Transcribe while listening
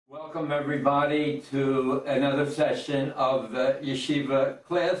Welcome everybody to another session of the Yeshiva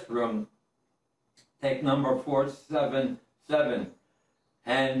Classroom, take number 477.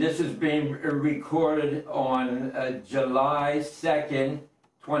 And this is being recorded on July 2nd,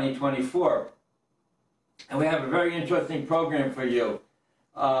 2024. And we have a very interesting program for you.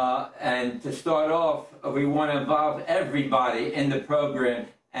 And to start off, we want to involve everybody in the program.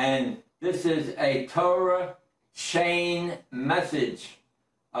 And this is a Torah chain message.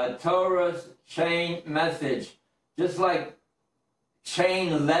 A Torah's chain message. Just like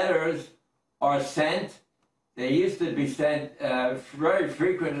chain letters are sent, they used to be sent very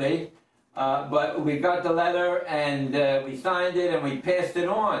frequently, but we got the letter and we signed it and we passed it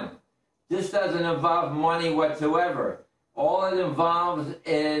on. This doesn't involve money whatsoever. All it involves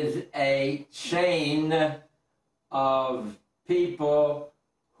is a chain of people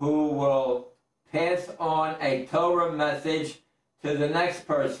who will pass on a Torah message to the next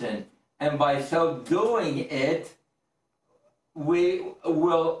person. And by so doing it, we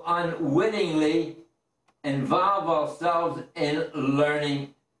will unwittingly involve ourselves in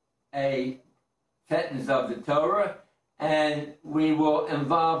learning a sentence of the Torah, and we will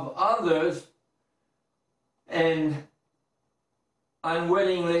involve others in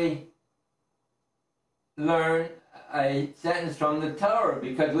unwittingly learn a sentence from the Torah,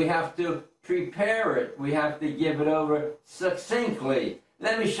 because we have to prepare it. We have to give it over succinctly.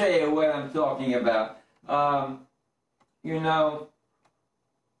 Let me show you what I'm talking about. There's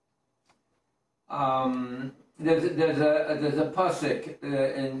a pasuk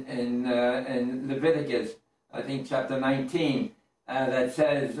in Leviticus, I think chapter 19, that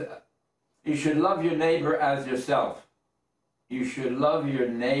says you should love your neighbor as yourself. You should love your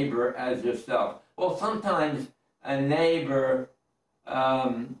neighbor as yourself. Well, sometimes a neighbor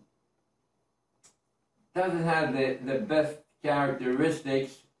doesn't have the best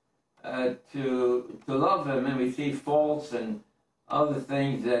characteristics to love him, and we see faults and other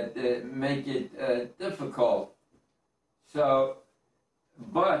things that make it difficult. So,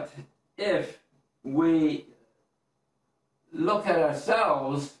 but if we look at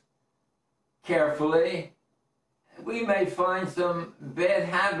ourselves carefully, we may find some bad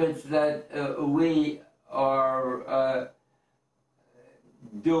habits that we are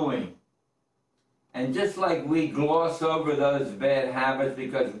doing. And just like we gloss over those bad habits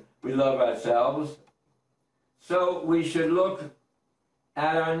because we love ourselves, so we should look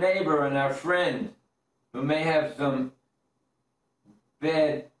at our neighbor and our friend who may have some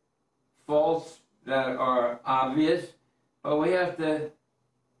bad faults that are obvious, but we have to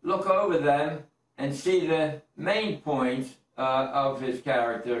look over them and see the main points of his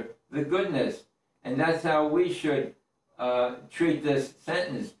character, the goodness. And that's how we should treat this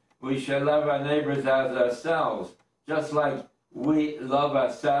sentence. We should love our neighbors as ourselves. Just like we love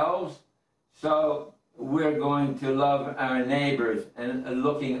ourselves, so we're going to love our neighbors, and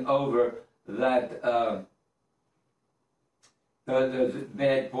looking over that those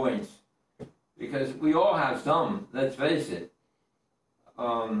bad points. Because we all have some, let's face it.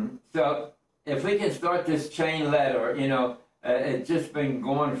 So if we can start this chain letter, it's just been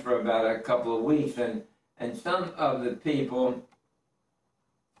going for about a couple of weeks, and some of the people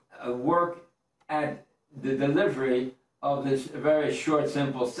work at the delivery of this very short,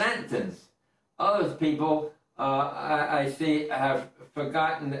 simple sentence. Other people, I see, have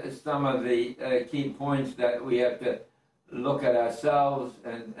forgotten some of the key points that we have to look at ourselves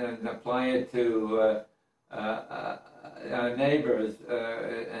and apply it to our neighbors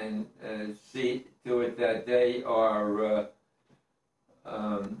and see to it that they are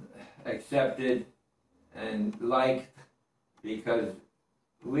accepted and liked, because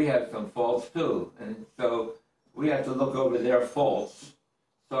we have some faults too, and so we have to look over their faults.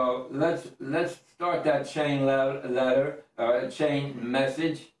 So let's start that chain letter, or a chain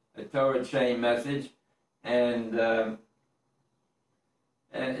message, a Torah chain message, and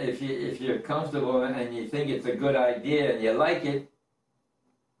if you're comfortable and you think it's a good idea and you like it,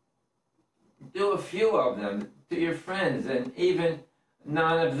 do a few of them to your friends and even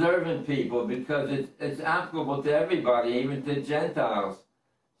non-observant people, because it's applicable to everybody, even to Gentiles.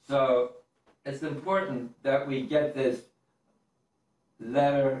 So it's important that we get this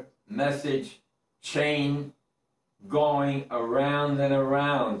letter, message, chain going around and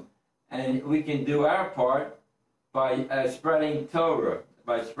around. And we can do our part by spreading Torah,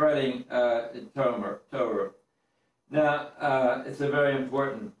 by spreading Torah. Now, it's a very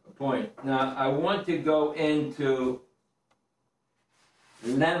important point. Now, I want to go into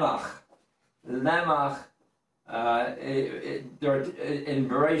Lemach. Lemach, in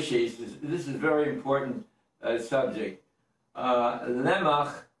Bereshit, this is a very important subject.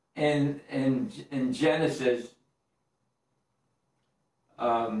 Lemach in Genesis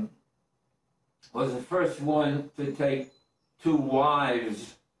was the first one to take 2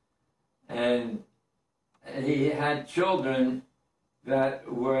 wives, and he had children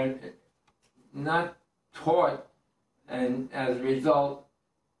that were not taught, and as a result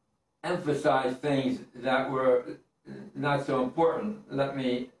emphasized things that were not so important. Let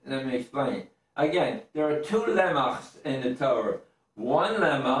me explain. Again, there are 2 lemachs in the Torah. One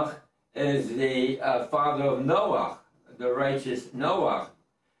lemach is the father of Noah, the righteous Noah.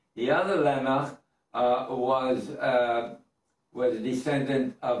 The other lemach was a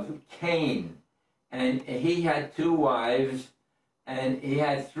descendant of Cain, and he had 2 wives, and he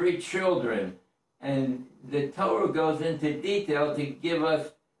had 3 children. And the Torah goes into detail to give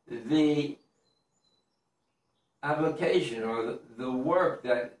us the application or the work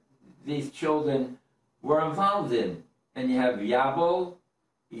that these children were involved in. And you have Yabal,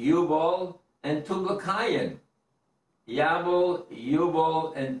 Yubal, and Tubal-Cain. Yabal,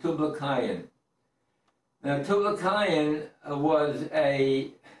 Yubal, and Tubal-Cain. Now, Tubal-Cain was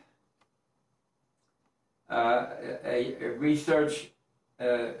a research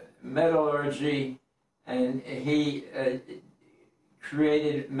metallurgy, and he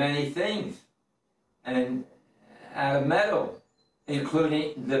created many things and out of metal,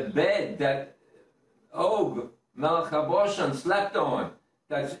 including the bed that Og, Melech HaBoshan, slept on.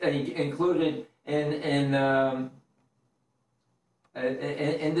 That's included in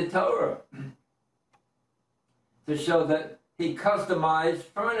the Torah, to show that he customized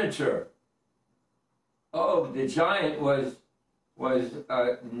furniture. Og, the giant, was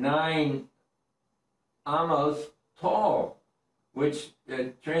 9 amos tall, which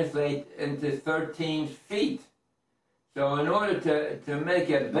translates into 13 feet. So in order to make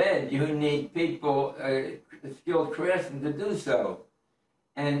a bed, you need people, skilled craftsmen, to do so.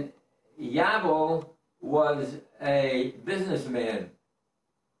 And Yabal was a businessman.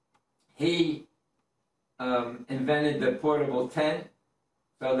 He invented the portable tent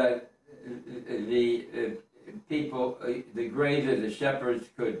so that the people, the grazers, the shepherds,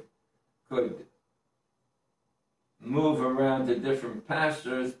 could move around to different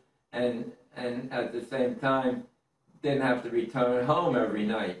pastures, and at the same time didn't have to return home every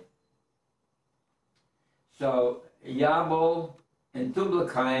night. So Yabal and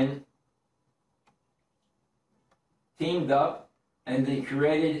Tubal-Cain teamed up, and they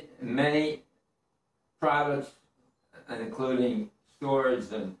created many products, including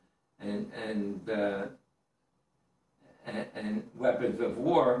swords and weapons of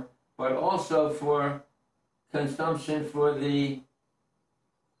war, but also for consumption for the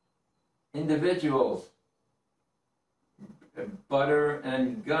individuals. Butter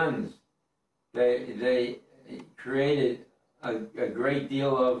and guns. They created a great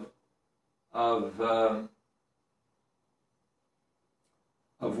deal of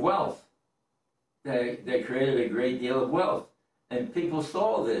wealth. They created a great deal of wealth, and people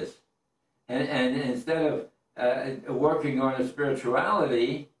saw this. And instead of working on a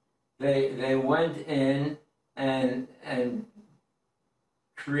spirituality, they went in and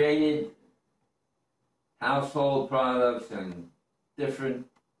created household products and different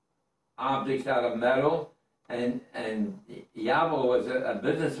objects out of metal. And Yabal was a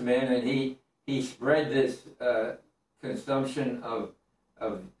businessman, and he spread this consumption of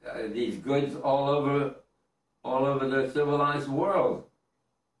these goods all over the civilized world.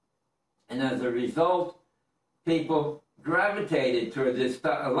 And as a result, people gravitated toward this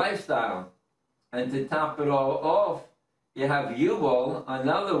lifestyle. And to top it all off, you have Yubal,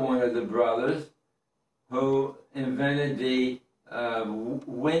 another one of the brothers, who invented the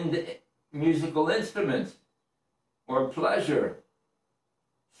wind musical instruments, or pleasure.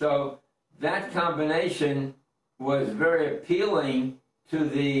 So that combination was very appealing to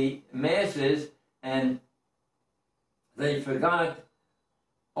the masses, and they forgot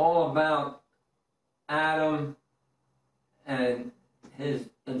all about Adam and his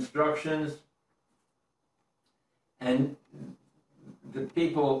instructions, and the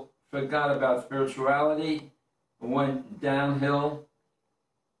people forgot about spirituality, went downhill,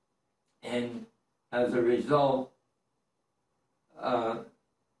 and as a result,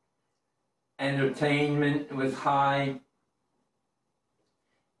 entertainment was high.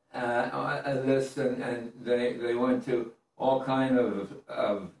 And they went to all kind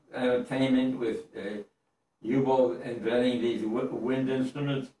of entertainment, with Yubal inventing these wind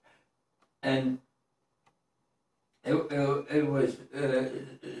instruments, and it was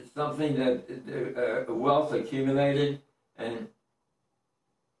something that wealth accumulated, and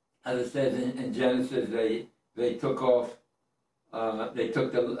as it says in Genesis, they took off they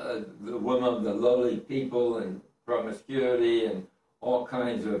took the women of the lowly people, and promiscuity and all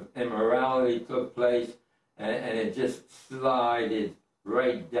kinds of immorality took place, and it just slided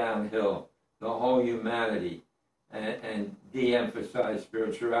right downhill, the whole humanity, and de-emphasized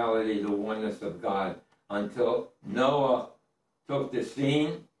spirituality, the oneness of God, until Noah took the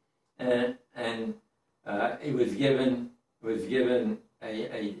scene, and he was given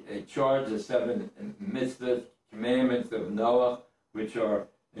a charge, the 7 mitzvahs, commandments of Noah, which are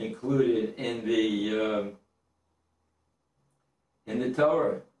included in the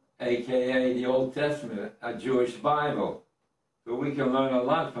Torah, aka the Old Testament, a Jewish Bible. So we can learn a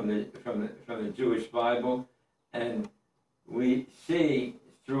lot from the Jewish Bible, and we see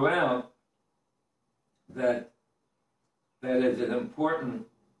throughout that is an important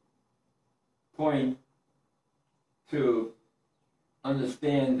point to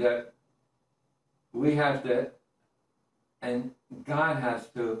understand that we have to, and God has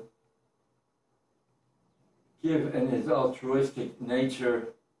to, give in his altruistic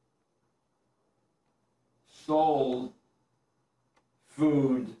nature soul,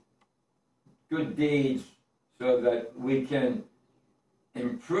 food, good deeds, so that we can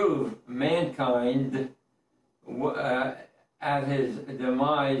improve mankind at his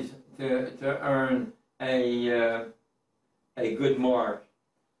demise to earn a good mark.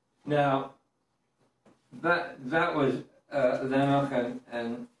 Now, that was Lamech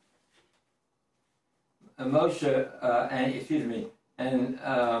and Moshe, and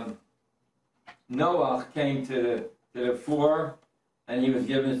Noah came to the fore, and he was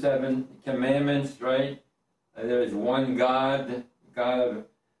given 7 commandments, right? There is one God, one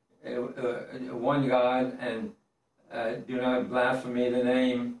God, and do not blaspheme the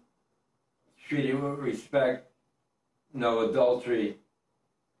name, treat it with respect, no adultery,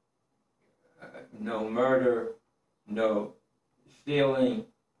 no murder, no stealing,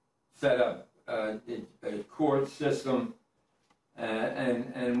 set up a court system,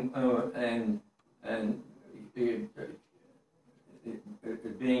 and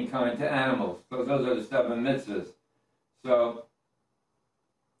being kind to animals. So those are the 7 mitzvahs. So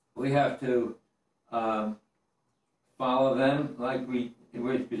we have to follow them like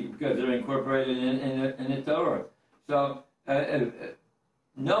because they're incorporated in the Torah. So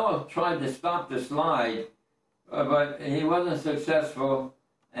Noah tried to stop the slide, but he wasn't successful,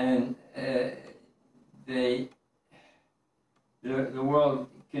 and the world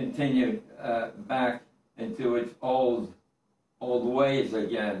continued back into its old ways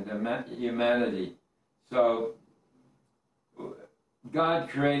again, humanity. So God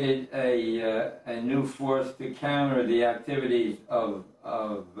created a new force to counter the activities of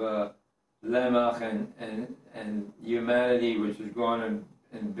Lamech and humanity, which is going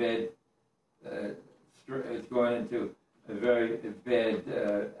in bed. It's going into a very bad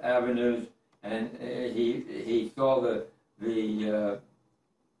avenues, and he saw the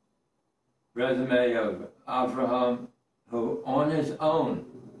resume of Abraham, who on his own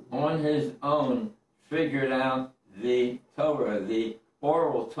figured out the Torah, the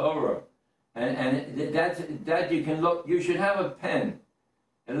oral Torah, and that you can look. You should have a pen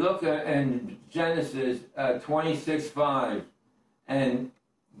and look in Genesis 26:5, and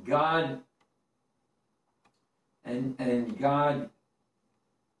God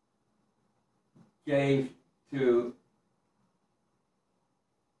gave to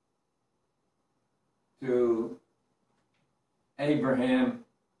Abraham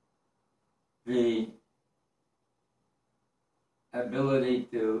the ability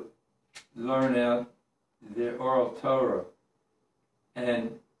to learn out the oral Torah,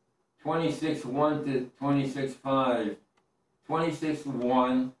 and 26:1 to 26:5,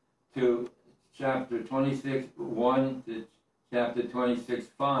 26:1 to chapter 26:1 to chapter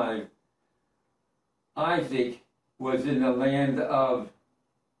 26:5. Isaac was in the land of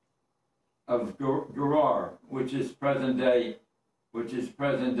Gerar, which is present day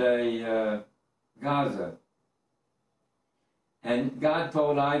Gaza. And God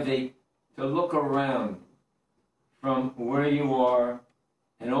told Isaac to look around from where you are,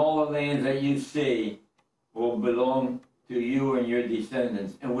 and all the lands that you see will belong to you and your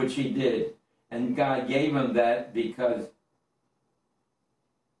descendants, and which he did. And God gave him that because,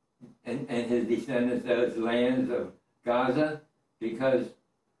 and his descendants, those lands of Gaza, because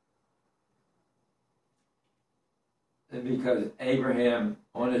Abraham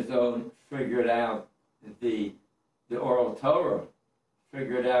on his own figured out the oral Torah,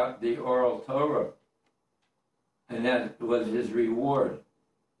 and that was his reward.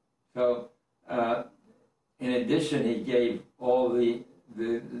 So, in addition, he gave all the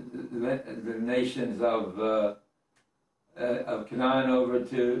nations of of Canaan over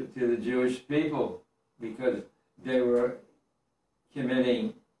to the Jewish people because they were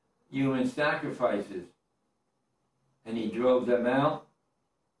committing human sacrifices. And he drove them out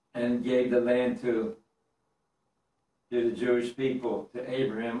and gave the land to the Jewish people, to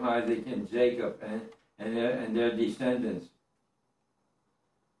Abraham, Isaac, and Jacob, and their descendants.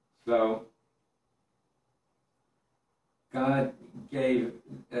 So God gave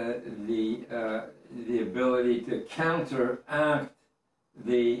the ability to counteract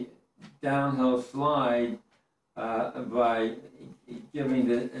the downhill slide by giving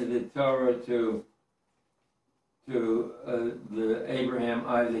the Torah to the Abraham,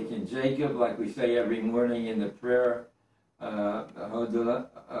 Isaac, and Jacob, like we say every morning in the prayer.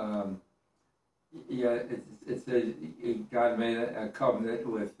 It says God made a covenant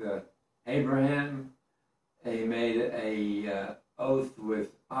with Abraham. He made a oath with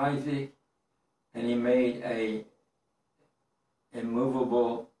Isaac, and he made a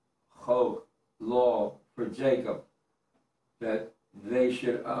immovable law for Jacob that they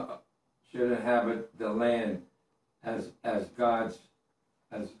should inhabit the land as God's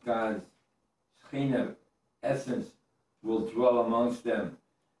Shekhinah essence will dwell amongst them,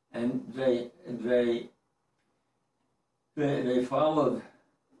 and they followed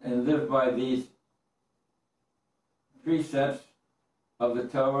and lived by these precepts of the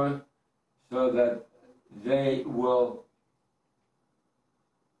Torah, so that they will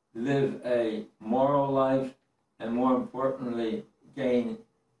live a moral life, and more importantly, gain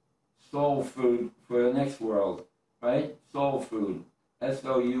soul food for the next world, right? Soul food,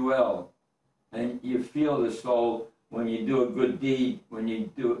 S-O-U-L. And you feel the soul when you do a good deed, when you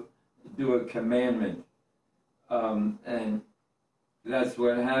do a commandment. And that's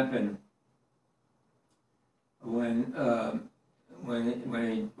what happened when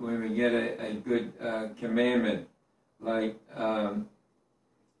we get a good commandment, like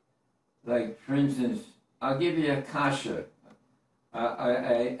for instance, I'll give you a kasha,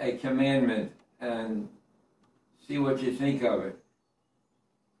 a commandment, and see what you think of it.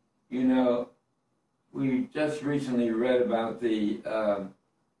 You know, we just recently read about the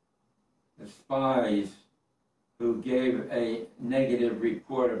spies who gave a negative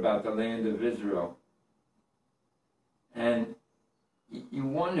report about the land of Israel. And you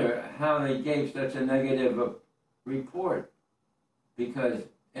wonder how they gave such a negative report, because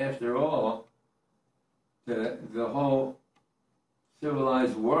after all, the whole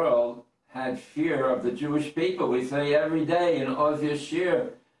civilized world had fear of the Jewish people. We say every day in Oz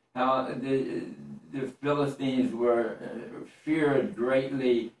Yashir how the Philistines were feared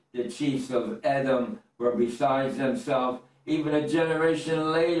greatly. The chiefs of Edom were besides themselves. Even a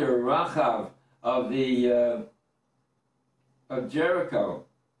generation later, Rachav of Jericho,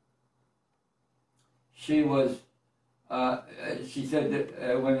 she said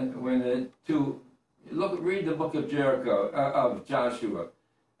that when the two read the book of Jericho of Joshua,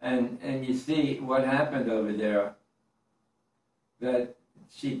 and you see what happened over there. That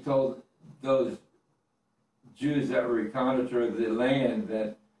she told those Jews that were reconnoitering the land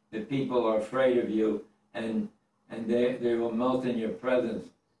that the people are afraid of you, and they will melt in your presence.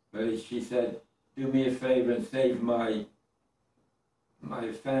 But she said, "Do me a favor and save my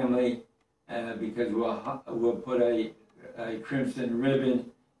family, because we'll put a crimson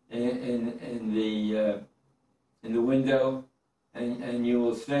ribbon in the window, and you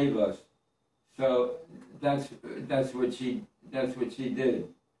will save us." So that's what she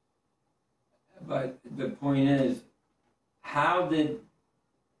did. But the point is, how did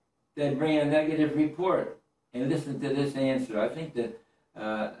they bring a negative report? And listen to this answer. I think that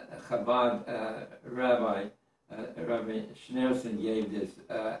Chabad Rabbi Schneerson gave this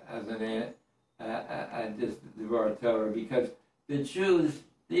as this Devar Torah, because the Jews,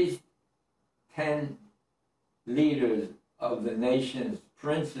 these 10 leaders of the nations,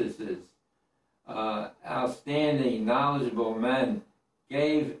 princesses, outstanding, knowledgeable men,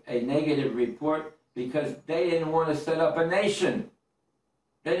 gave a negative report because they didn't want to set up a nation.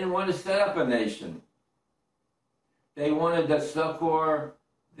 They didn't want to set up a nation. They wanted the succor,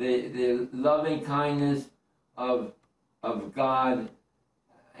 the loving kindness of God,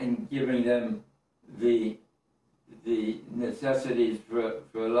 and giving them the necessities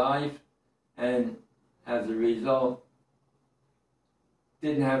for life, and as a result,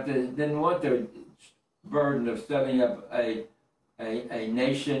 didn't want the burden of setting up a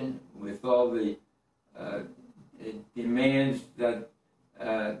nation with all the demands that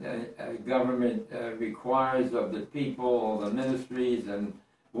a government requires of the people, all the ministries and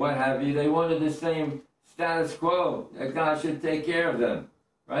what have you. They wanted the same status quo, that God should take care of them,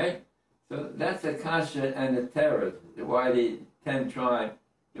 right? So that's the kasha and the terror. why the 10 tribes,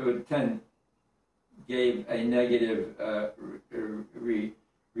 there were 10 gave a negative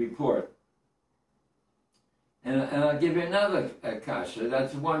report. And I'll give you another kasha.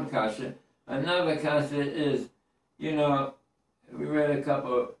 That's one kasha. Another kasha is, you know, we read a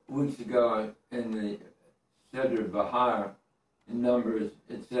couple of weeks ago in the Seder Bahar, in Numbers,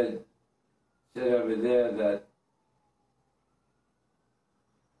 it said over there that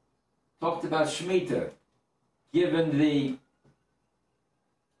talked about Shemitah, given these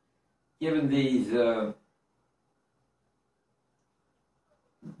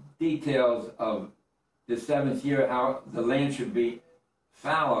details of the seventh year, how the land should be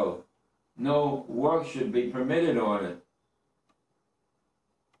fallow, no work should be permitted on it.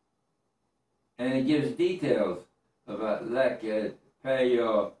 And it gives details about leket,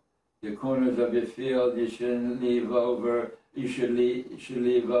 peyo, the corners of your field you shouldn't leave over, you should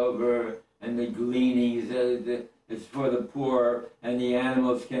leave over, and the gleanings is for the poor, and the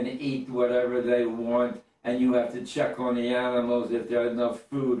animals can eat whatever they want, and you have to check on the animals if there's enough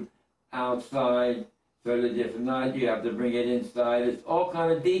food outside, so that if not, you have to bring it inside. It's all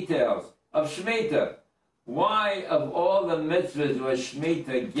kind of details of Shemitah. Why, of all the mitzvahs, was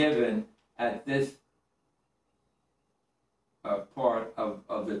Shemitah given at this part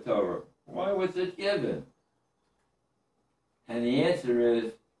of the Torah? Why was it given? And the answer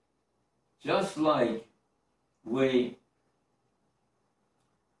is, just like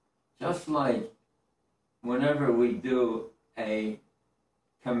whenever we do a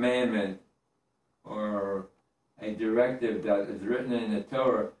commandment or a directive that is written in the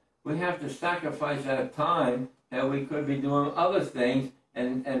Torah, we have to sacrifice that time that we could be doing other things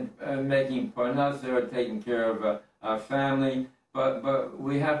and making parnasa or taking care of our family, but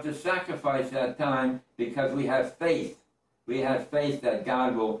we have to sacrifice that time because we have faith. We have faith that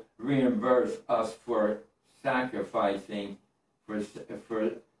God will reimburse us for sacrificing, for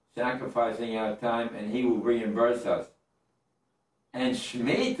sacrificing our time, and He will reimburse us. And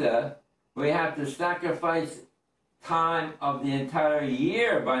Shemitah, we have to sacrifice time of the entire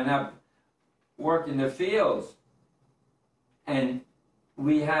year by not working the fields. And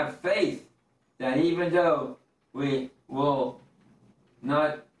we have faith that even though we will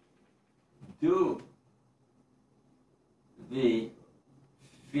not do the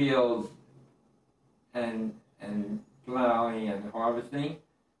fields and plowing and harvesting,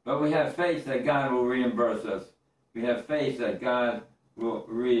 but we have faith that God will reimburse us. We have faith that God will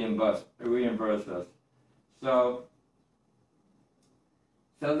reimburse us. So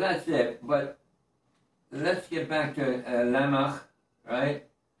that's it. But let's get back to Lemach, right?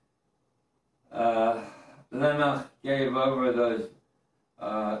 Lemach gave over those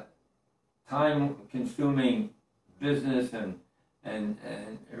time-consuming business and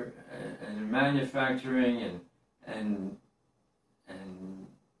manufacturing and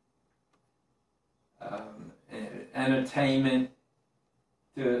entertainment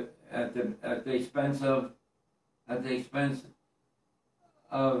at the expense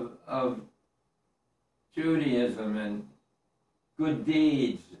of Judaism and good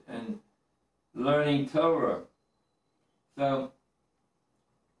deeds and learning Torah. So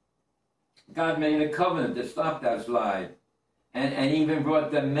God made a covenant to stop that slide, and even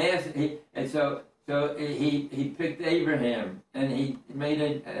brought the mass. So he picked Abraham, and he made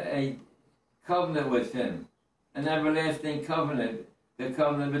a covenant with him, an everlasting covenant, the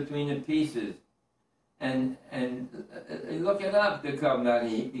covenant between the pieces. And look it up, the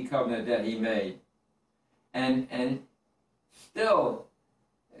covenant that he made, and still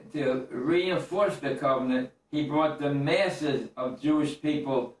to reinforce the covenant, he brought the masses of Jewish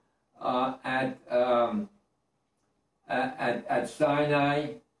people at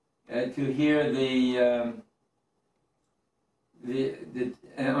Sinai to hear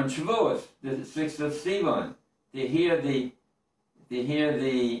on Shavuos, the 6th of Sivan, to hear the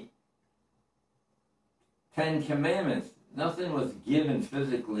 10 Commandments. Nothing was given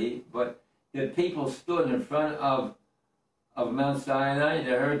physically, but the people stood in front of Mount Sinai.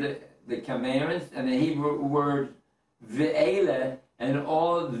 They heard the commandments, and the Hebrew word ve'ele, and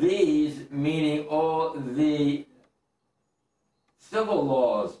all these, meaning all the civil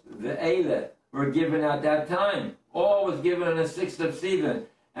laws, ve'ele, were given at that time. All was given on the 6th of Sivan,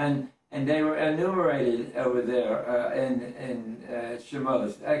 and they were enumerated over there in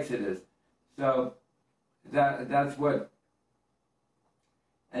Shemos, Exodus. So that's what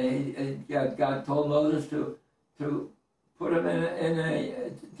God told Moses to put him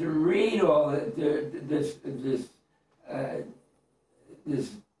to read all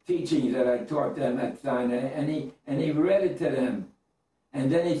this teaching that I taught them at Sinai, and he read it to them, and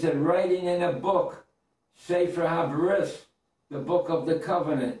then he said, writing in a book Sefer HaBris, the Book of the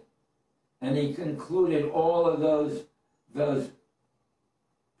Covenant, and he concluded all of those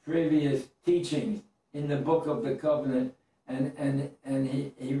previous teachings in the Book of the Covenant, and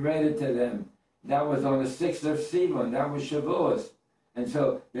he read it to them. That was on the 6th of Sivan. That was Shavuos. And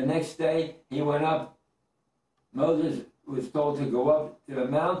so the next day he went up. Moses was told to go up to the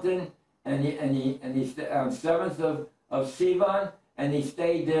mountain, and he on 7th of Sivan, and he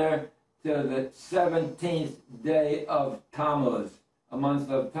stayed there till the 17th day of Tammuz, a month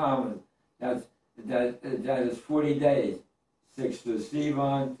of Tammuz. That is 40 days. 6th of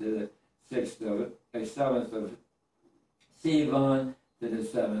Sivan to the 7th of Sivan to the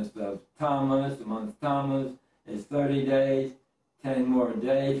 7th of Tammuz. The month Tammuz is 30 days. 10 more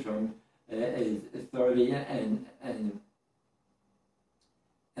days from is 30 and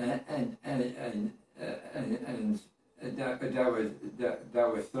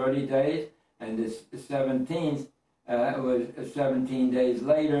that was 30 days, and this 17th was 17 days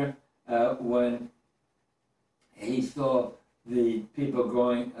later when he saw the people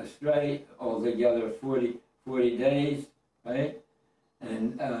going astray. Altogether 40 days, right?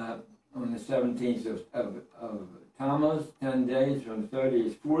 And on the 17th of Tammuz, 10 days from 30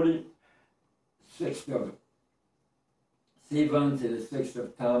 is 40. 6th of Sivan to the 6th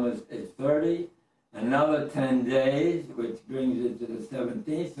of Tammuz is 30. Another 10 days, which brings it to the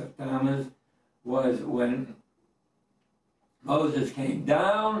 17th of Tammuz, was when Moses came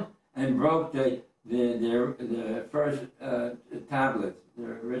down and broke the first tablets, the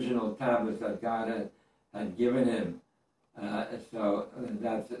original tablets that God had given him. So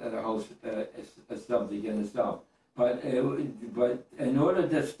that's a whole a subject in itself. But in order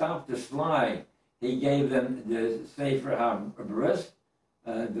to stop the slide, he gave them the Sefer HaBris,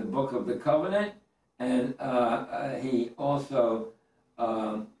 the Book of the Covenant, and he also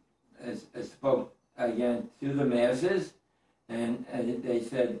spoke again to the masses, and they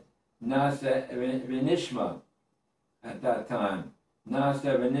said, Nasa V'nishma, at that time.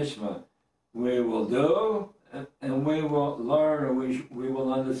 Nasa V'nishma, we will do, and we will learn, or we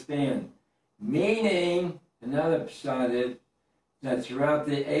will understand. Meaning, another pshat is that throughout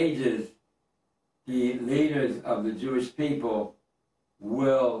the ages, the leaders of the Jewish people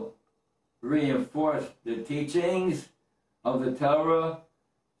will reinforce the teachings of the Torah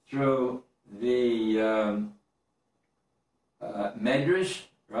through the Medrash,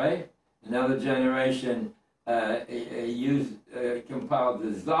 right? Another generation compiled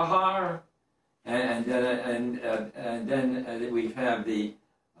the Zahar, and then we have the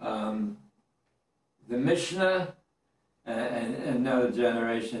Mishnah, and other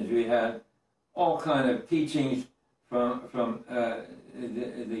generations we have all kind of teachings from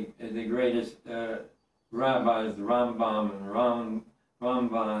the greatest rabbis, the Rambam and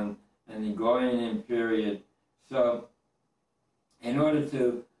Ramban, and the Goyim period. So, in order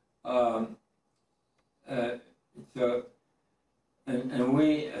to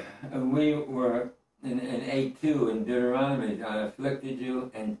we were in 8:2 in Deuteronomy, I afflicted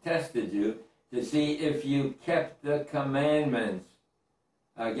you and tested you to see if you kept the commandments.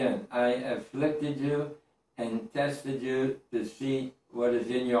 Again, I afflicted you and tested you to see what is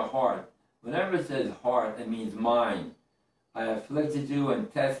in your heart. Whenever it says heart, it means mind. I afflicted you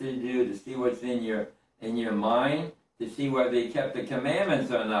and tested you to see what's in your mind, to see whether you kept the commandments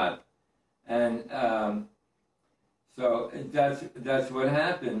or not. And so that's what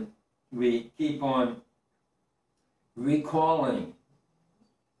happened. We keep on recalling,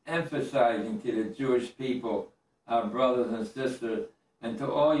 emphasizing to the Jewish people, our brothers and sisters, and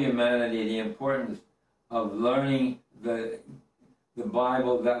to all humanity, the importance of learning the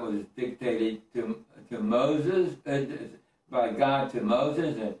Bible that was dictated to Moses, by God to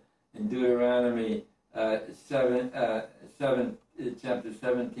Moses, and in Deuteronomy 7, chapter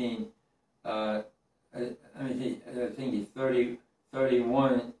 17. I think it's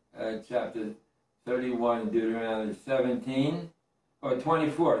 31, chapter 31, Deuteronomy 17, or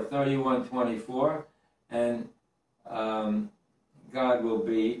 24, 31, 24, and God will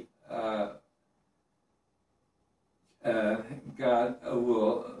be, God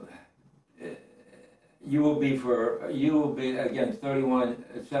will, you will be, again,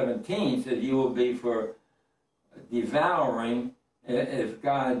 31:17 says you will be for devouring. If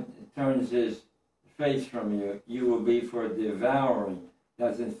God turns his face from you, you will be for devouring.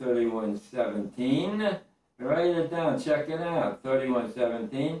 That's in 31:17. Write it down, check it out.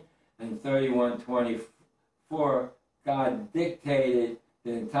 31:17 and 31:24. God dictated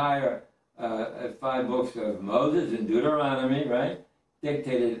the entire 5 books of Moses in Deuteronomy, right?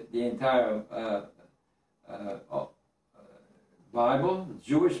 Dictated the entire Bible,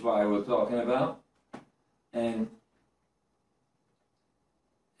 Jewish Bible we're talking about. and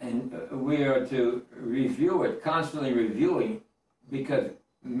we are to review it, constantly reviewing, because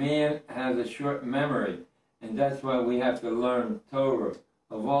man has a short memory, and that's why we have to learn Torah.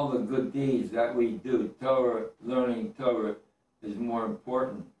 Of all the good deeds that we do, Torah, learning Torah is more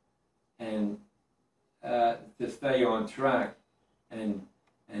important, and to stay on track and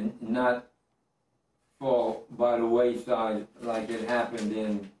not fall by the wayside like it happened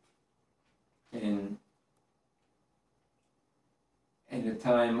in the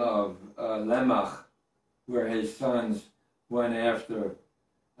time of Lemach, where his sons went after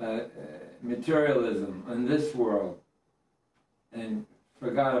materialism in this world and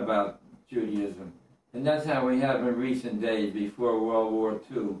forgot about Judaism. And that's how we have in recent days, before World War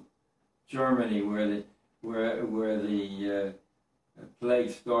II, Germany, where the plague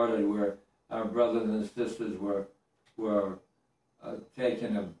started, where our brothers and sisters were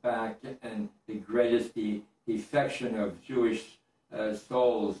taken aback, and the greatest defection of Jewish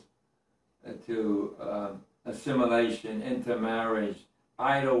souls to assimilation, intermarriage,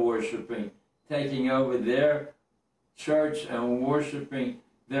 idol worshiping, taking over their church and worshiping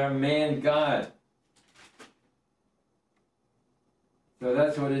their man God. So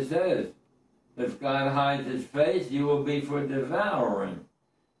that's what it says. If God hides his face, you will be for devouring.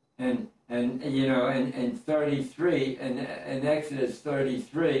 And you know, in 33, in Exodus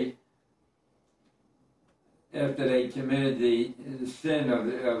 33, after they committed the sin of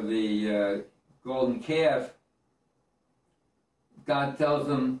the golden calf, God tells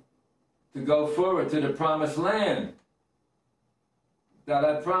them to go forward to the promised land that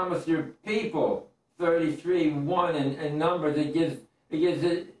I promised your people. 33:1 in Numbers, it gives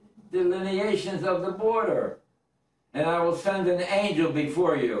the delineations of the border. And I will send an angel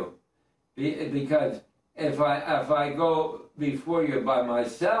before you, because if I go before you by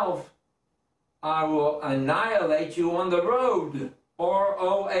myself, I will annihilate you on the road,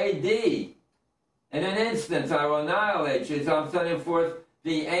 R-O-A-D. In an instant, I will annihilate you. So I'm sending forth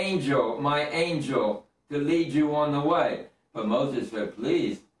the angel, my angel, to lead you on the way. But Moses said,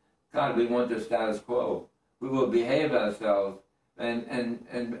 please, God, we want the status quo. We will behave ourselves,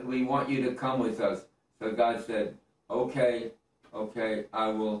 and we want you to come with us. So God said, okay, I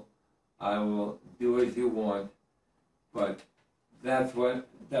will do as you want. But that's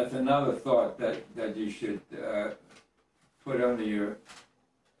another thought that you should put under your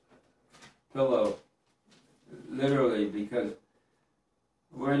pillow, literally, because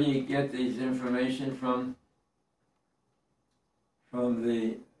where do you get these information from? From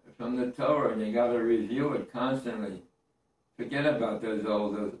the Torah, and you got to review it constantly. Forget about those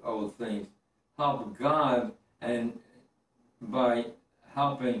old things. Help God, and by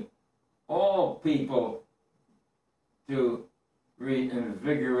helping all people to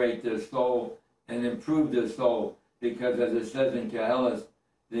reinvigorate their soul and improve their soul, because as it says in Koheles,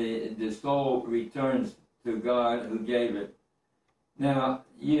 the soul returns to God who gave it. Now,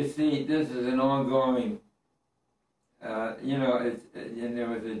 you see, this is an ongoing, there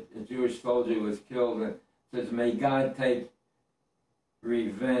was a Jewish soldier who was killed, and it says, may God take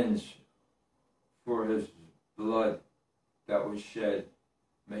revenge for his blood that was shed.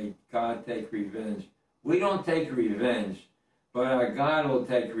 May God take revenge. We don't take revenge, but our God will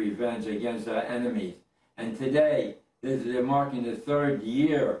take revenge against our enemies. And today, they're marking the 3rd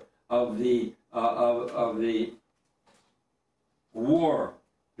year of the war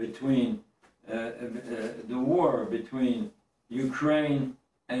between Ukraine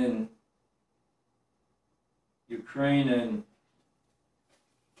and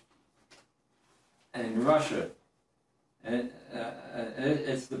Russia, and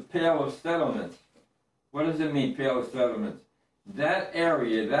it's the Pale of Settlements. What does it mean, Pale of Settlements? That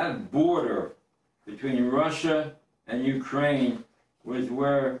area, that border between Russia and Ukraine, was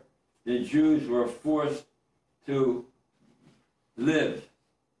where the Jews were forced to live.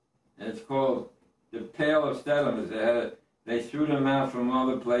 And it's called the Pale of Settlements. They threw them out from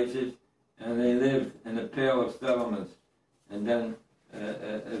other places, and they lived in the Pale of Settlements. And then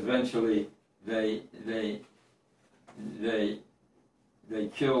eventually they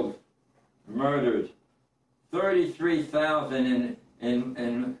killed, murdered 33,000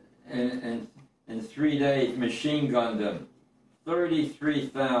 in 3 days. Machine gunned them.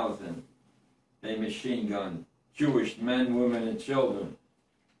 33,000 they machine gunned. Jewish men, women, and children.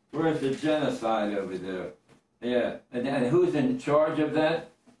 Where's the genocide over there? Yeah, and who's in charge of that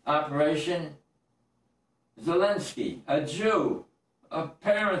operation? Zelensky, a Jew.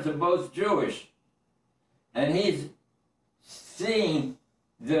 Parents are both Jewish. And he's seeing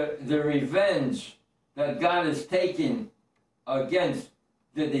the revenge that God is taking against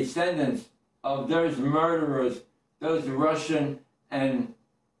the descendants of those murderers, those Russian and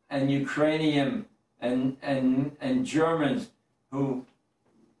Ukrainian and Germans who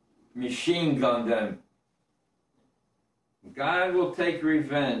machine gunned them. God will take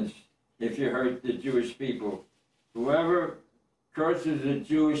revenge if you hurt the Jewish people. Whoever curses the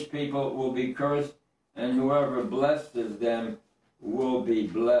Jewish people will be cursed, and whoever blesses them will be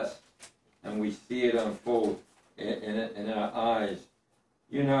blessed. And we see it unfold in our eyes.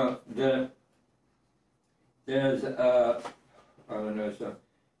 You know, there's a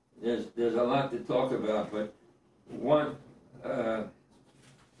lot to talk about, but one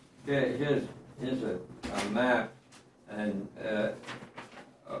here's a map, and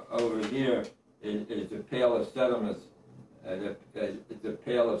over here is a pale of settlements. It's a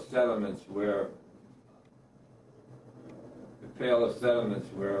pale of settlements where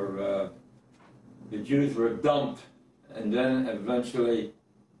the Jews were dumped, and then eventually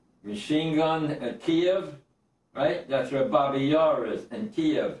machine gun at Kiev, right? That's where Babi Yar is, in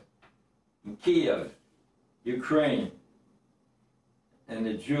Kiev, Ukraine. And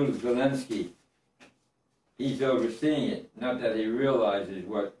the Jew Zelensky, he's overseeing it. Not that he realizes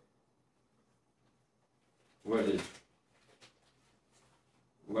what his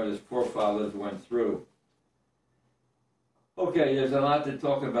forefathers went through. Okay, there's a lot to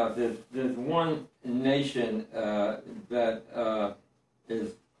talk about. There's one nation that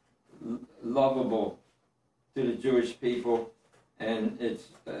is lovable to the Jewish people, and it's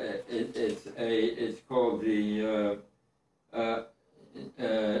called the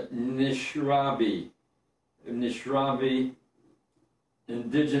Nishrabbi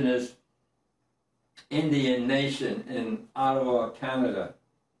Indigenous Indian Nation in Ottawa, Canada.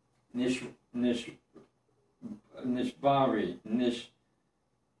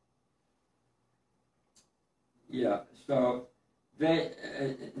 So they,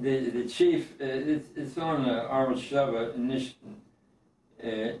 the chief, it's on our Yeshiva,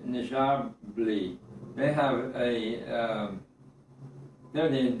 Nishabli. They have they're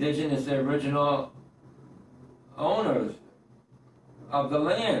the indigenous, original owners of the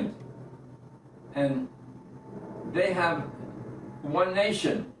land, and they have one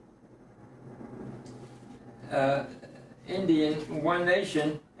nation. Indian, one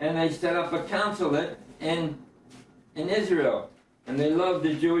nation, and they set up a consulate in Israel, and they love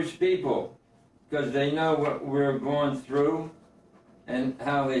the Jewish people because they know what we're going through and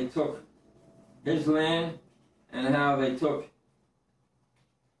how they took his land and how they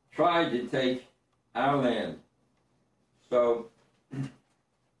tried to take our land. So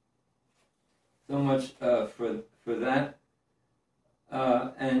much for that.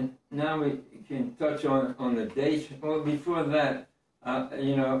 And now we can touch on the dates. Well, before that,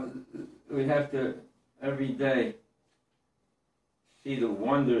 we have to every day see the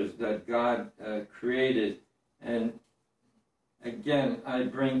wonders that God created. And again, I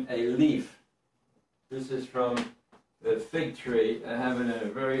bring a leaf. This is from the fig tree. I have it in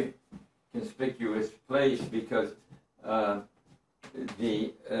a very conspicuous place because the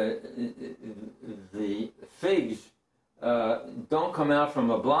figs don't come out from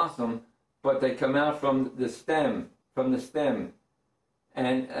a blossom, but they come out from the stem,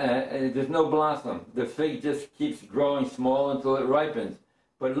 and there's no blossom. The fig just keeps growing small until it ripens.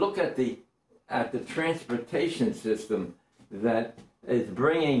 But look at the transportation system that is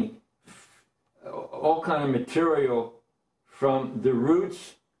bringing all kind of material from the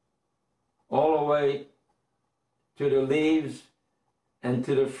roots all the way to the leaves and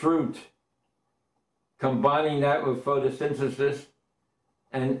to the fruit, combining that with photosynthesis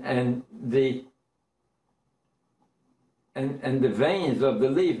and the veins of the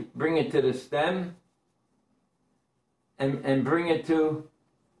leaf, bring it to the stem and bring it to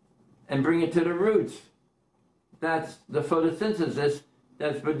the roots. That's the photosynthesis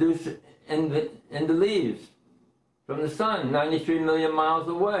that's produced in the leaves from the sun, 93 million miles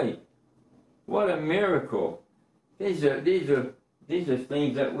away. What a miracle! These are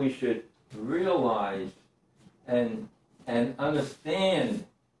things that we should realize and understand.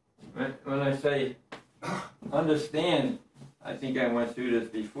 When I say understand, I think I went through this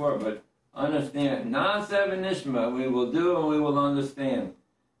before, but understand. Na'aseh v'nishma, we will do and we will understand.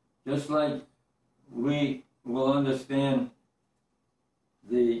 Just like we will understand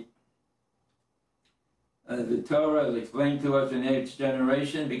the Torah is explained to us in each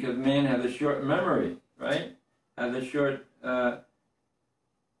generation because man has a short memory, right? Has a short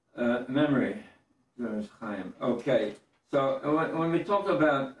memory. Okay, so when we talk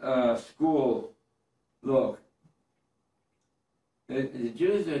about school, look, the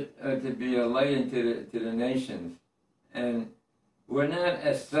Jews are to be a light into the nations, and we're not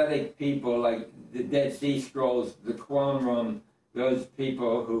aesthetic people like the Dead Sea Scrolls, the Qumran, those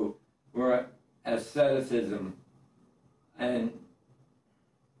people who were asceticism, and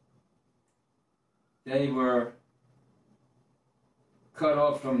they were cut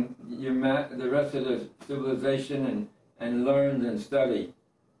off from the rest of the civilization and learned and studied.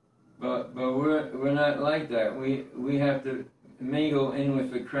 But we're not like that. We have to mingle in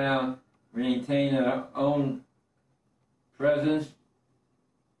with the crowd, maintain our own presence,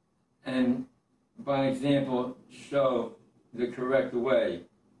 and by example show the correct way.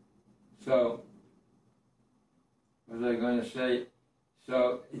 So, what was I going to say?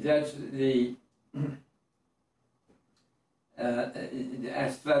 So that's the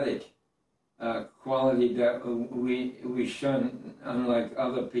aesthetic quality that we shun, unlike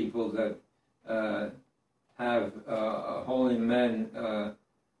other people that have holy men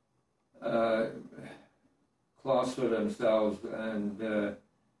cloister themselves and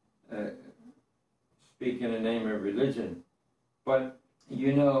speak in the name of religion. But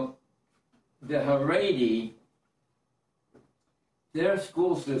you know, the Haredi, their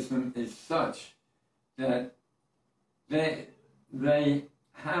school system is such that they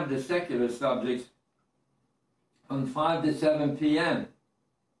have the secular subjects from 5 to 7 p.m.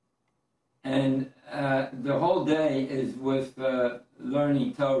 And the whole day is with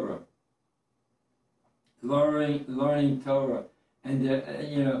learning Torah. Learning Torah. And,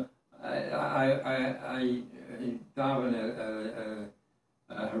 you know, I daven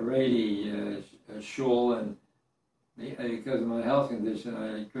a Haredi shul, and because of my health condition,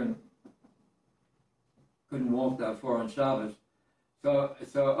 I couldn't walk that far on Shabbos. So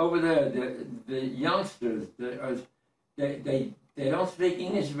over there, the youngsters, they don't speak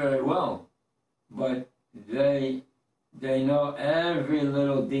English very well, but they know every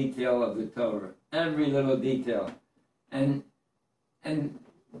little detail of the Torah, every little detail, and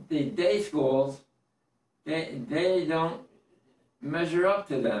the day schools, they don't measure up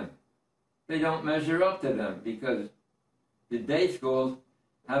to them. They don't measure up to them because the day schools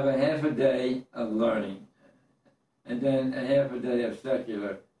have a half a day of learning, and then a half a day of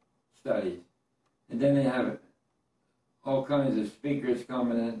secular studies. And then they have all kinds of speakers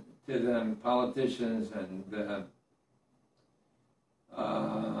coming in to them, politicians and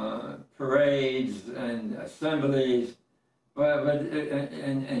parades and assemblies,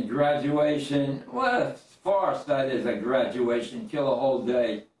 and graduation. What a farce that is, a graduation, kill a whole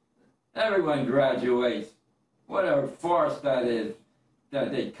day. Everyone graduates. What a farce that is,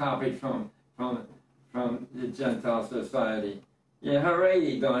 that they copied from the Gentile society. Yeah,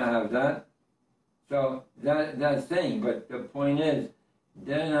 Haredi don't have that. So that thing, but the point is,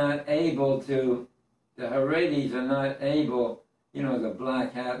 they're not able to, the Haredis are not able, you know, the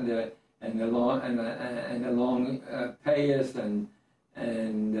black hat and the long payas and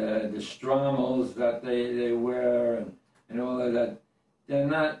the strommels that they wear and all of that. They're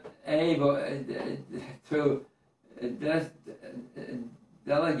not able to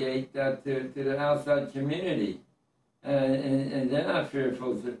delegate that to the outside community, and they're not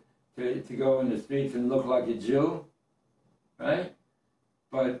fearful to go in the streets and look like a Jew, right?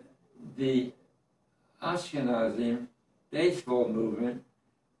 But the Ashkenazim, day school movement,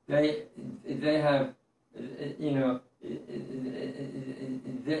 they have, you know,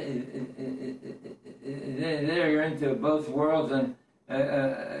 they're into both worlds and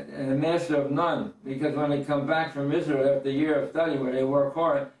a master of none, because when they come back from Israel after a year of study where they work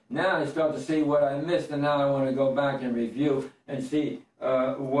hard, now they start to see what I missed, and now I want to go back and review and see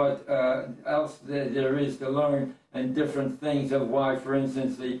what else there is to learn, and different things of why, for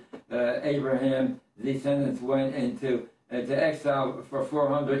instance, the Abraham descendants went into exile for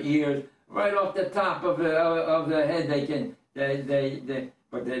 400 years. Right off the top of the head,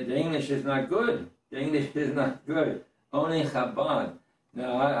 but the English is not good. The English is not good. Only Chabad.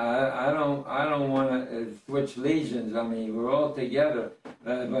 Now, I don't want to switch legions. I mean, we're all together.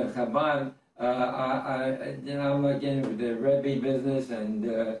 But Chabad, I'm like in the Rebbe business, and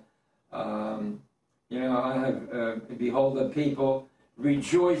you know, I have behold the people.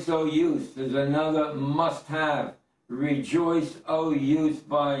 Rejoice, O youth. There's another must-have. Rejoice, O youth,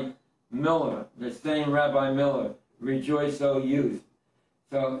 by Miller, the same Rabbi Miller. Rejoice, O youth.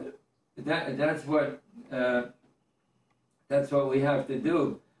 So that's what we have to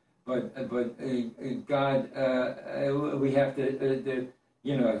do. But God, we have to.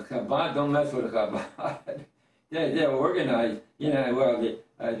 You know, Chabad, don't mess with Chabad. They're organized. You know, well, the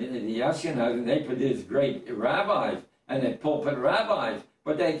Ashkenazim, they produce great rabbis, and they pulpit rabbis,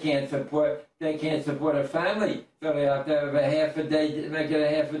 but they can't support a family, so they have to have a half a day, make it a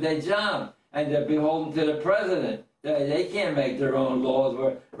half a day job, and they're beholden to the president. They can't make their own laws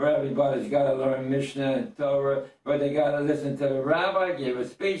where everybody's got to learn Mishnah and Torah, where they got to listen to the rabbi, give a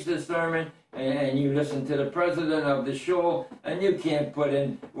speech, the sermon, and you listen to the president of the shul, and you can't put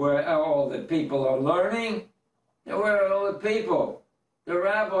in where all the people are learning. Where are all the people? The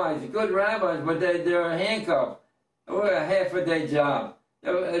rabbis, good rabbis, but they're handcuffed. We're a half-a-day job.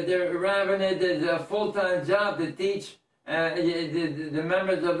 They're rabbinate is a full-time job to teach the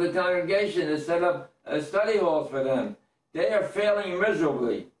members of the congregation, to set up study halls for them. They are failing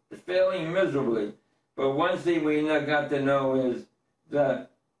miserably. They're failing miserably. But one thing we got to know is that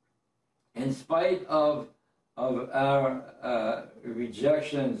in spite of our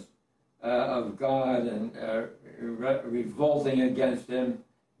rejections of God and revolting against Him,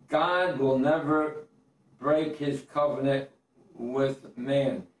 God will never break His covenant with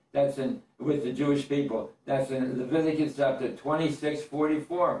man. That's with the Jewish people. That's in Leviticus chapter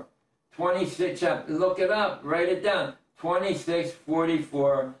 26:44. 26 chapter. Look it up. Write it down.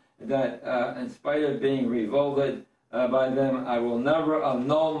 26:44. That in spite of being revolted by them, I will never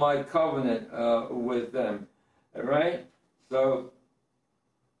annul my covenant with them. All right. So.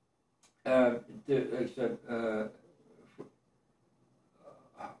 Now,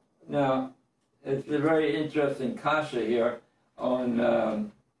 it's a very interesting kasha here on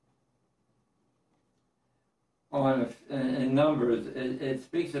in Numbers. It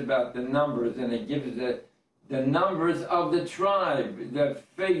speaks about the numbers, and it gives the numbers of the tribe, the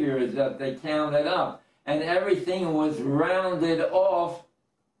figures that they counted up, and everything was rounded off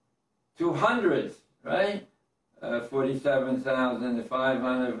to hundreds, right?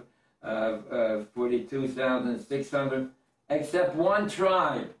 47,500. 42,600, except one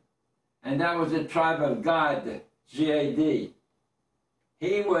tribe, and that was the tribe of Gad, G-A-D.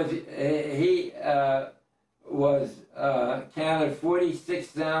 He was counted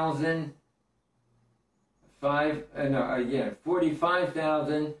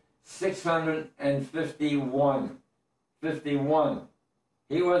 45,651. 51.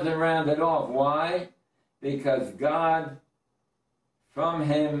 He wasn't rounded off. Why? Because God, from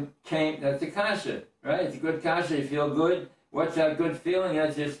him came, that's a kasha, right? It's a good kasha. You feel good. What's that good feeling?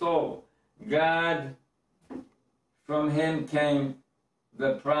 That's your soul. God, from him came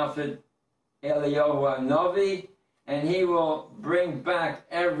the prophet Eliyahu Hanavi, and he will bring back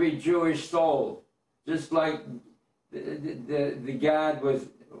every Jewish soul. Just like the God was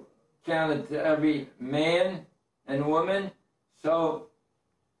counted to every man and woman, so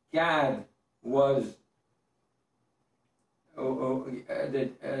God was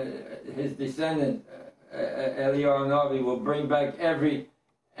his descendant Eliyahu Hanavi will bring back every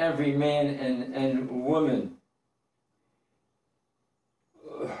man and woman.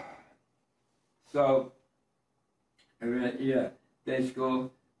 So yeah, day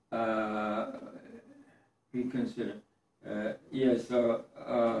school reconsider. So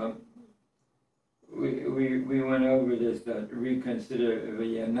we went over this, that reconsider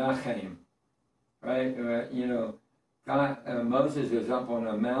v'yanachem, right? God, Moses was up on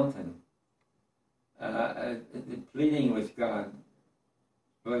a mountain, pleading with God,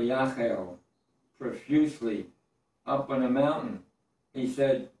 v'yachel, profusely, up on a mountain. He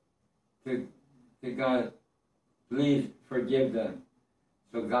said to God, please forgive them.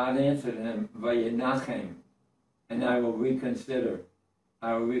 So God answered him, v'yanachem, and I will reconsider.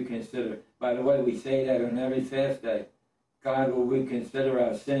 I will reconsider. By the way, we say that on every fast day. God will reconsider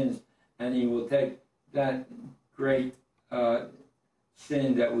our sins, and he will take that great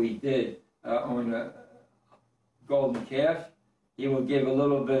sin that we did on the golden calf. He will give a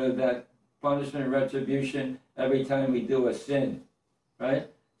little bit of that punishment, retribution, every time we do a sin, right?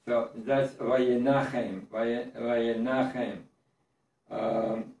 So that's v'yanachem, v'yanachem.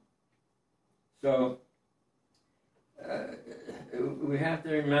 So we have to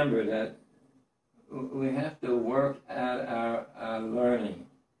remember that we have to work at our learning,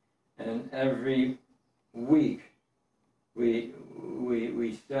 and every week we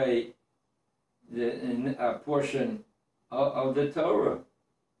say in a portion of the Torah,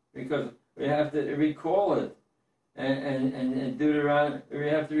 because we have to recall it, and Deuteronomy, we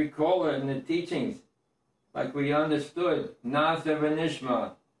have to recall it in the teachings, like we understood. Nasa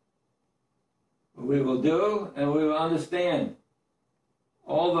v'nishma. We will do, and we will understand.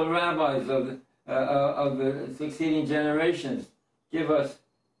 All the rabbis of the succeeding generations give us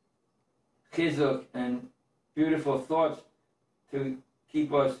chizuk and beautiful thoughts to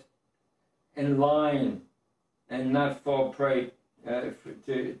keep us in line and not fall prey to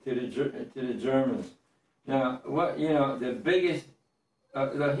the Germans. Now, the biggest.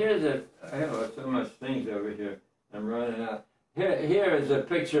 Here's I have so much things over here. I'm running out. Here is a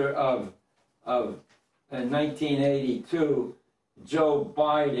picture of in 1982, Joe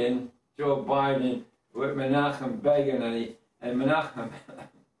Biden with Menachem Begin, and Menachem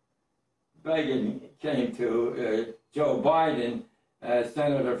Begin came to Joe Biden,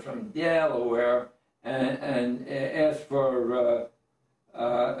 senator from Delaware, and asked for,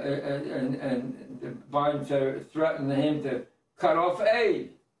 and Biden threatened him to cut off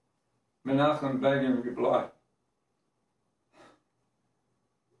aid. Menachem Begin replied,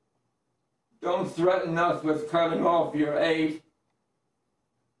 "Don't threaten us with cutting off your aid.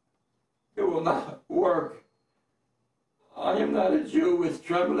 It will not work. I am not a Jew with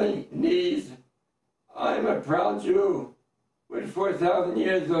trembling knees. I am a proud Jew with 4,000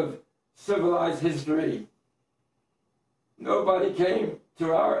 years of civilized history. Nobody came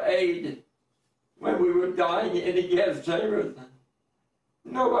to our aid when we were dying in the gas chambers.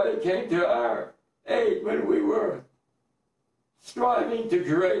 Nobody came to our aid when we were striving to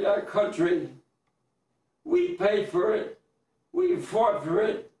create our country. We paid for it. We fought for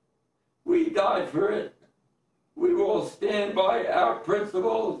it. We died for it. We will stand by our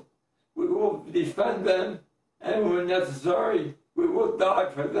principles. We will defend them, and when necessary, we will die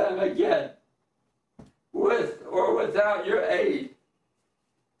for them again, with or without your aid."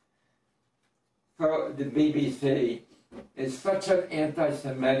 So the BBC is such an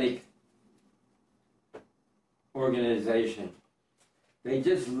anti-Semitic organization. They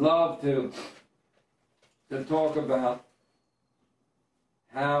just love to talk about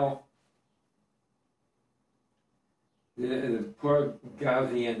how the poor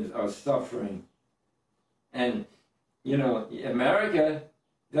Gazians are suffering. And, you know, America,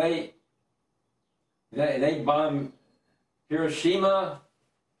 they bomb Hiroshima,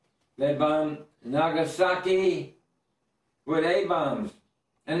 they bomb Nagasaki with A-bombs,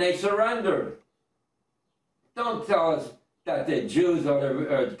 and they surrendered. Don't tell us that the Jews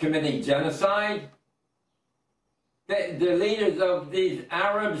are committing genocide. The leaders of these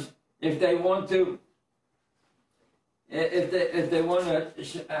Arabs, if they want to, if they want to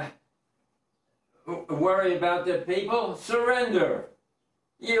worry about their people, surrender.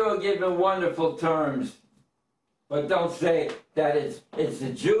 You are given wonderful terms, but don't say that it's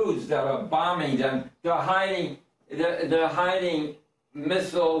the Jews that are bombing them. They're hiding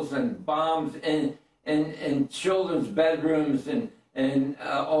missiles and bombs in children's bedrooms and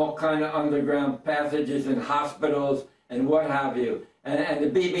all kind of underground passages in hospitals and what have you. And the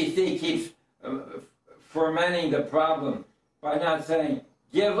BBC keeps fermenting the problem by not saying,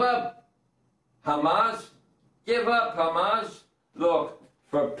 "Give up, Hamas, give up, Hamas." Look,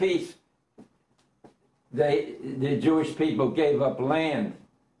 for peace, the Jewish people gave up land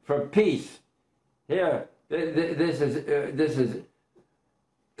for peace. Here, this is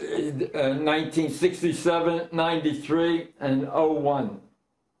 1967, 93, and 01.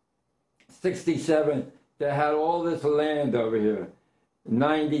 67, they had all this land over here.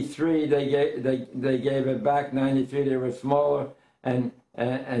 93, they gave it back. 93, they were smaller, and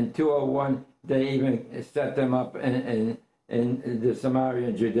 201, they even set them up in the Samaria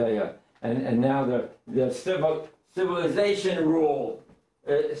and Judea, and now the civilization rule,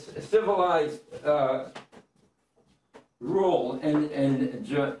 civilized rule in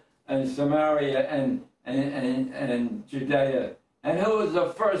Samaria and Judea. And who was the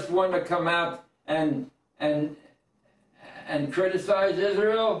first one to come out and criticize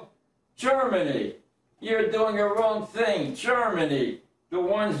Israel? Germany. You're doing a wrong thing. Germany, the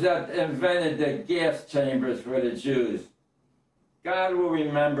ones that invented the gas chambers for the Jews. God will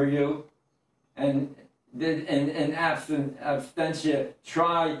remember you, and in absentia,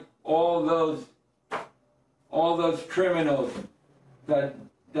 try all those criminals that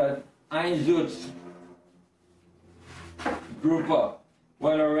Einschütz group up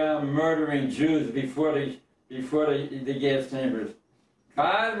went around murdering Jews before the gas chambers.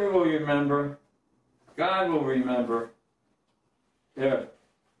 God will remember. God will remember. There,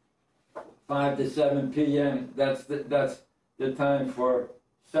 5 to 7 p.m. That's the time for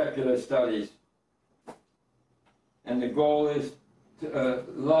secular studies, and the goal is to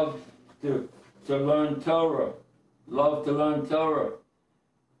love to learn Torah, love to learn Torah,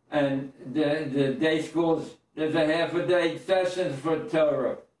 and the day schools. There's a half-a-day sessions for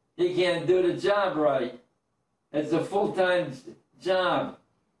Torah. He can't do the job right. It's a full-time job,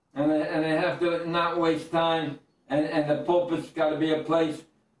 and they have to not waste time. And the pulpit's got to be a place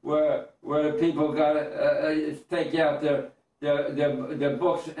where the people got to take out their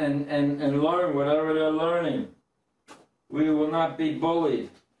books and learn whatever they're learning. We will not be bullied.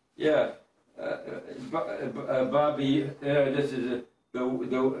 Yeah, Bobby. This is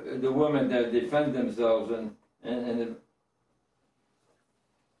the women that defend themselves and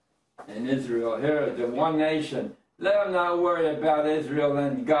in Israel. Here, the one nation. Let them not worry about Israel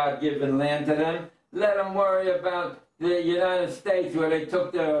and God-given land to them. Let them worry about the United States, where they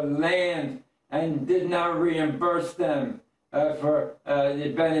took their land and did not reimburse them for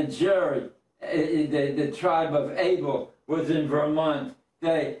the Ben Jerry. The tribe of Abel was in Vermont.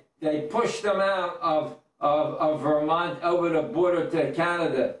 They pushed them out of Vermont over the border to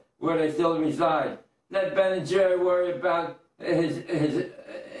Canada, where they still reside. Let Ben Jerry worry about his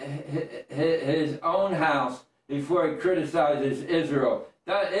own house before he criticizes Israel.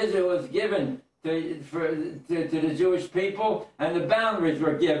 That Israel was given to the Jewish people, and the boundaries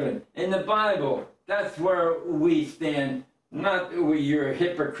were given in the Bible. That's where we stand. Not you're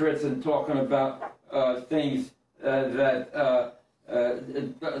hypocrites and talking about things that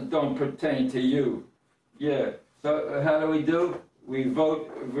don't pertain to you. Yeah. So how do? We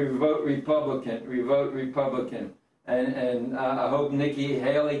vote Republican. We vote Republican. And I hope Nikki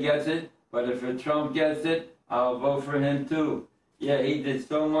Haley gets it. But if Trump gets it, I'll vote for him too. Yeah, he did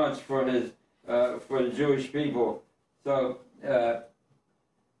so much for the Jewish people. So yeah.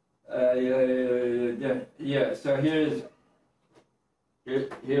 So here's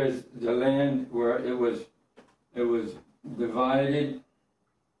the land where it was divided.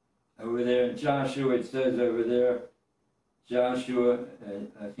 Over there in Joshua, it says over there, Joshua,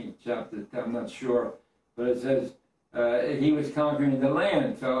 I think chapter 10, I'm not sure, but it says he was conquering the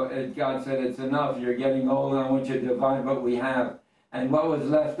land. So God said, it's enough, you're getting old, I want you to divide what we have. And what was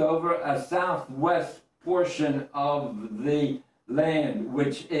left over? A southwest portion of the land,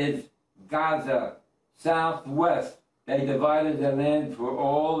 which is Gaza, southwest. They divided the land for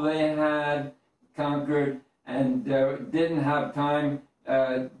all they had conquered, and they didn't have time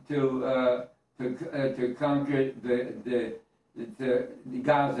to conquer the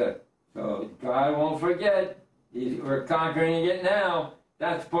Gaza. So God won't forget. We're conquering it now.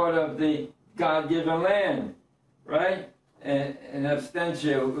 That's part of the God-given land, right? And in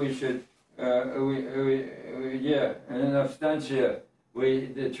absentia, we should, yeah. And in absentia,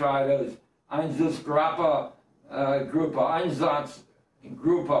 we try those Einsatzgruppe,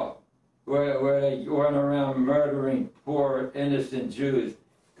 Einsatzgruppe, where they went around murdering poor innocent Jews.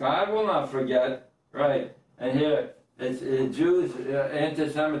 God will not forget, right? And here, it's Jews,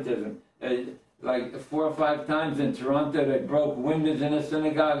 anti-Semitism. Like 4 or 5 times in Toronto, they broke windows in a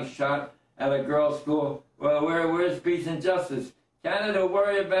synagogue, shot at a girls' school. Well, where's peace and justice? Canada,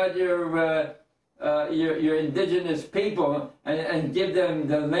 worry about your indigenous people and give them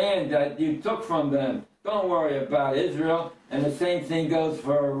the land that you took from them. Don't worry about Israel. And the same thing goes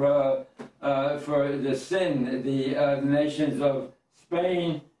for the sin, the nations of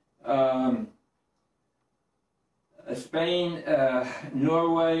Spain,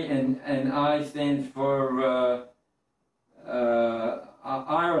 Norway, and I stands for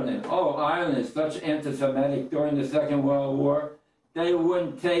Ireland. Oh, Ireland is such anti-Semitic during the Second World War. They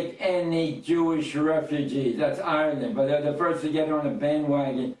wouldn't take any Jewish refugees. That's Ireland. But they're the first to get on a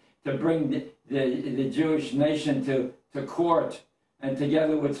bandwagon to bring the Jewish nation to court, and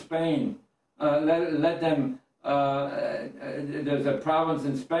together with Spain. Let them, there's a province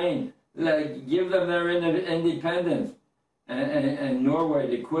in Spain, give them their independence. And Norway,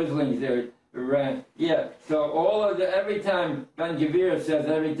 the Quislings, they're ran. Yeah, so all of every time, Ben Gvir says,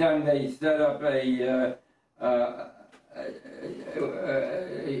 every time they set up a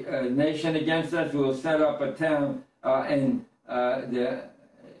nation against us, we'll set up a town in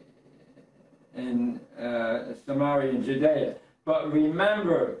Samaria and Judea. But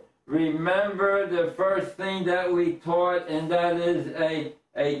remember the first thing that we taught, and that is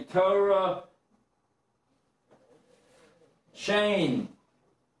a Torah chain.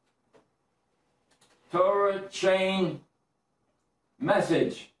 Torah chain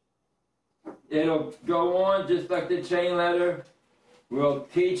message. It'll go on just like the chain letter. We'll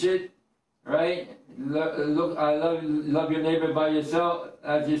teach it, right? Look, I love your neighbor by yourself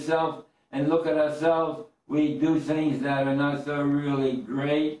as yourself, and look at ourselves. We do things that are not so really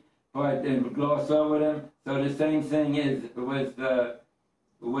great, but then gloss over them. So the same thing is with our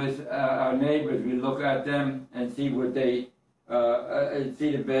neighbors. We look at them and see what they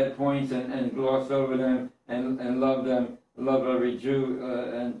see the bad points and gloss over them and love them, love every Jew,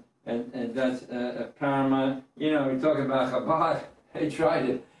 and that's paramount. You know, we're talking about Chabad. They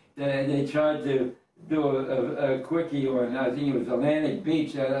tried to do a quickie on, I think it was Atlantic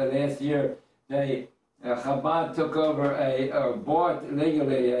Beach last year. Chabad took over bought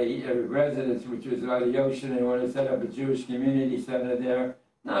legally a residence which was by the ocean, and wanted to set up a Jewish community center there,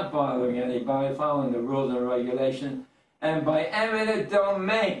 not bothering anybody, following the rules and regulations. And by eminent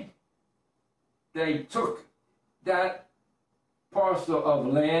domain, they took that parcel of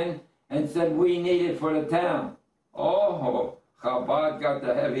land and said, we need it for the town. Oh, Chabad got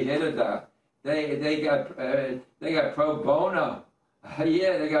the heavy hit of that. They got pro bono.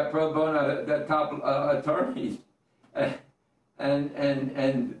 Yeah, they got pro bono, the top attorneys.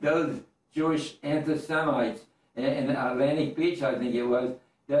 And those Jewish anti-Semites in Atlantic Beach, I think it was,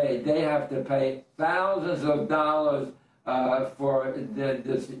 they have to pay thousands of dollars for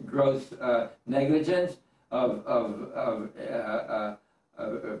this gross negligence of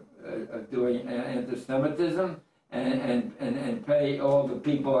doing anti-Semitism, and pay all the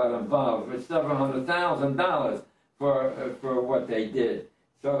people that are involved for several $100,000 for what they did.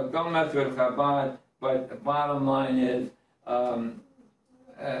 So don't mess with Chabad. But the bottom line is, the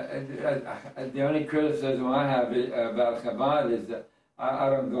only criticism I have about Chabad is that I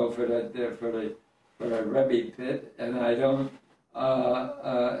don't go for the Rebbe pit, and I don't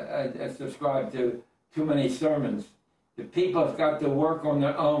I subscribe to too many sermons. The people have got to work on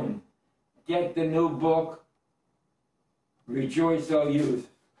their own. Get the new book, Rejoice, O Youth.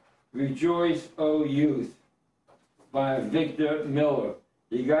 Rejoice, O Youth, by Rabbi Millers.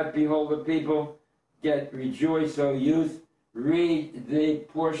 You got Behold the People. Get Rejoice, O Youth. Read the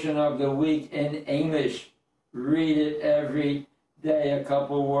portion of the week in English. Read it every day, a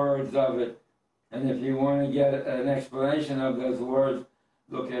couple words of it. And if you want to get an explanation of those words,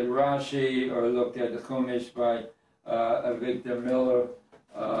 look at Rashi or look at the Chumash by Rabbi Millers.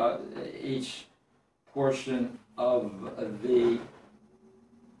 Each portion of the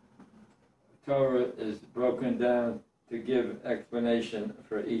Torah is broken down to give explanation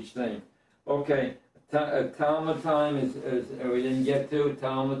for each thing. Okay, Talmud time is we didn't get to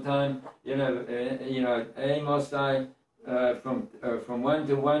Talmud time. Amosai, from when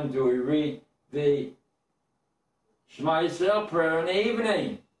to when do we read the Shema Yisrael prayer in the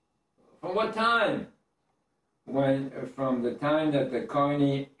evening? From what time? From the time that the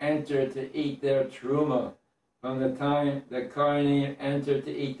Kohanim entered to eat their truma. From the time the Kohanim entered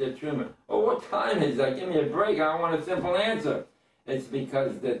to eat their truma. Oh, what time is that? Give me a break. I want a simple answer. It's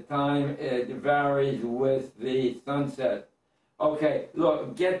because the time varies with the sunset. Okay,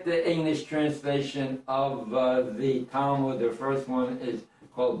 look, get the English translation of the Talmud. The first one is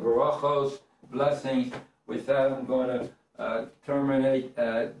called Barachos, blessings. With that, I'm going to terminate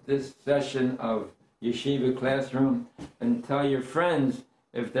this session of Yeshiva Classroom, and tell your friends,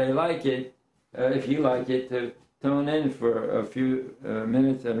 if they like it, if you like it, to tune in for a few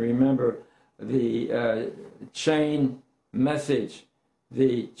minutes. And remember the chain message,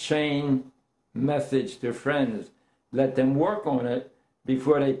 to friends. Let them work on it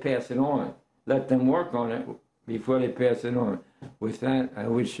before they pass it on. Let them work on it before they pass it on. With that, I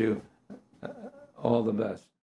wish you all the best.